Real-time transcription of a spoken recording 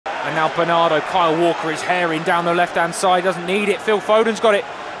And now Bernardo, Kyle Walker is herring down the left-hand side, doesn't need it. Phil Foden's got it.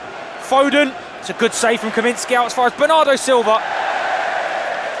 Foden, it's a good save from Kaminski out as far as Bernardo Silva.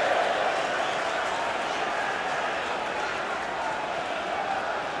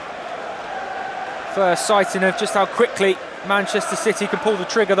 First sighting of just how quickly Manchester City can pull the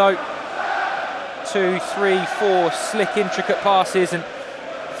trigger though. 2, 3, 4 slick, intricate passes, and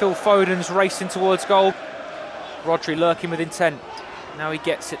Phil Foden's racing towards goal. Rodri lurking with intent. Now he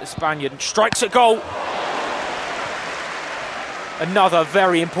gets it, the Spaniard, and strikes at goal. Another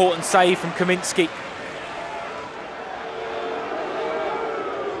very important save from Kaminski.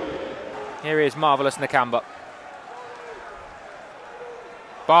 Here he is, marvellous Nakamba.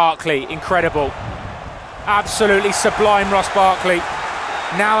 Barkley, incredible. Absolutely sublime, Ross Barkley.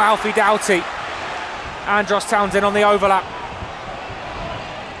 Now Alfie Doughty. Andros Townsend on the overlap.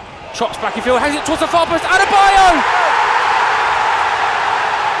 Chops back in field, hangs it towards the far post. Adebayo!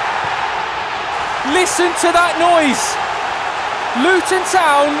 Listen to that noise. Luton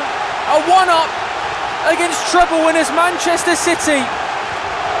Town are 1-up against treble winners Manchester City.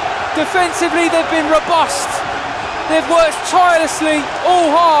 Defensively, they've been robust. They've worked tirelessly all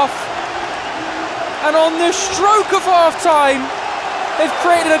half. And on the stroke of half-time, they've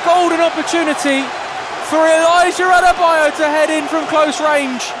created a golden opportunity for Elijah Adebayo to head in from close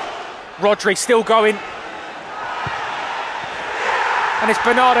range. Rodri still going. And it's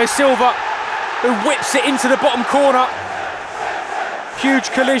Bernardo Silva who whips it into the bottom corner.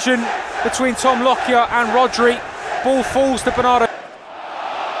 Huge collision between Tom Lockyer and Rodri. Ball falls to Bernardo.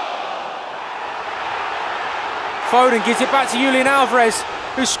 Foden gives it back to Julian Alvarez,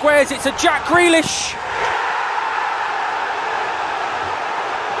 who squares it to Jack Grealish.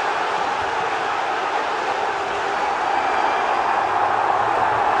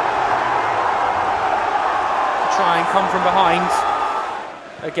 Try and come from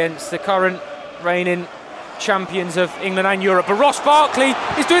behind against the current reigning champions of England and Europe, but Ross Barkley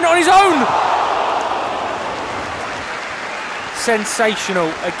is doing it on his own. Sensational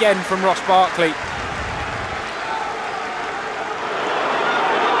again from Ross Barkley.